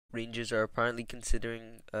Rangers are apparently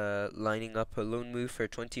considering lining up a loan move for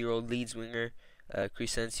 20-year-old Leeds winger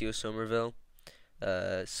Crysencio Summerville.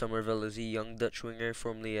 Summerville is a young Dutch winger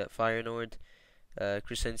formerly at Feyenoord.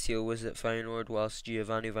 Crysencio was at Feyenoord whilst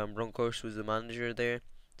Giovanni van Bronckhorst was the manager there,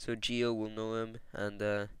 so Gio will know him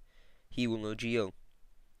and he will know Gio.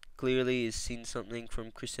 Clearly, he's seen something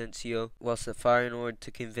from Crysencio whilst at Feyenoord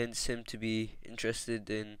to convince him to be interested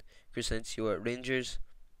in Crysencio at Rangers.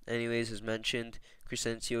 Anyways, as mentioned,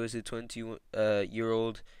 Crysencio is a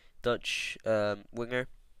 20-year-old Dutch winger,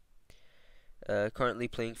 currently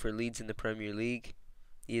playing for Leeds in the Premier League.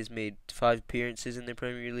 He has made 5 appearances in the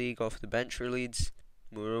Premier League off the bench for Leeds.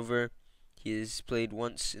 Moreover, he has played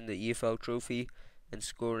once in the EFL Trophy and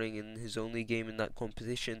scoring in his only game in that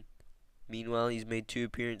competition. Meanwhile, he's made 2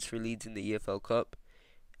 appearances for Leeds in the EFL Cup,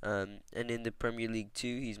 and in the Premier League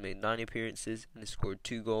too, he's made 9 appearances and has scored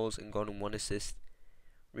 2 goals and gotten 1 assist.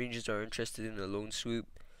 Rangers are interested in a loan swoop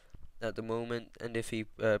at the moment, and if he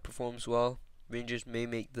performs well, Rangers may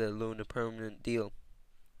make the loan a permanent deal.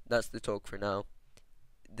 That's the talk for now.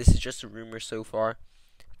 This is just a rumour so far.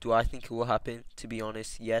 Do I think it will happen? To be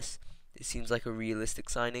honest, yes. It seems like a realistic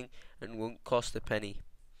signing and won't cost a penny.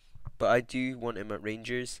 But I do want him at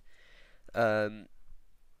Rangers,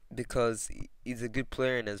 because he's a good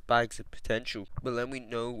player and has bags of potential. But let me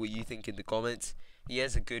know what you think in the comments. He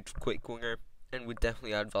has a good quick winger and would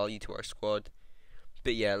definitely add value to our squad.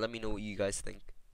 But yeah, let me know what you guys think.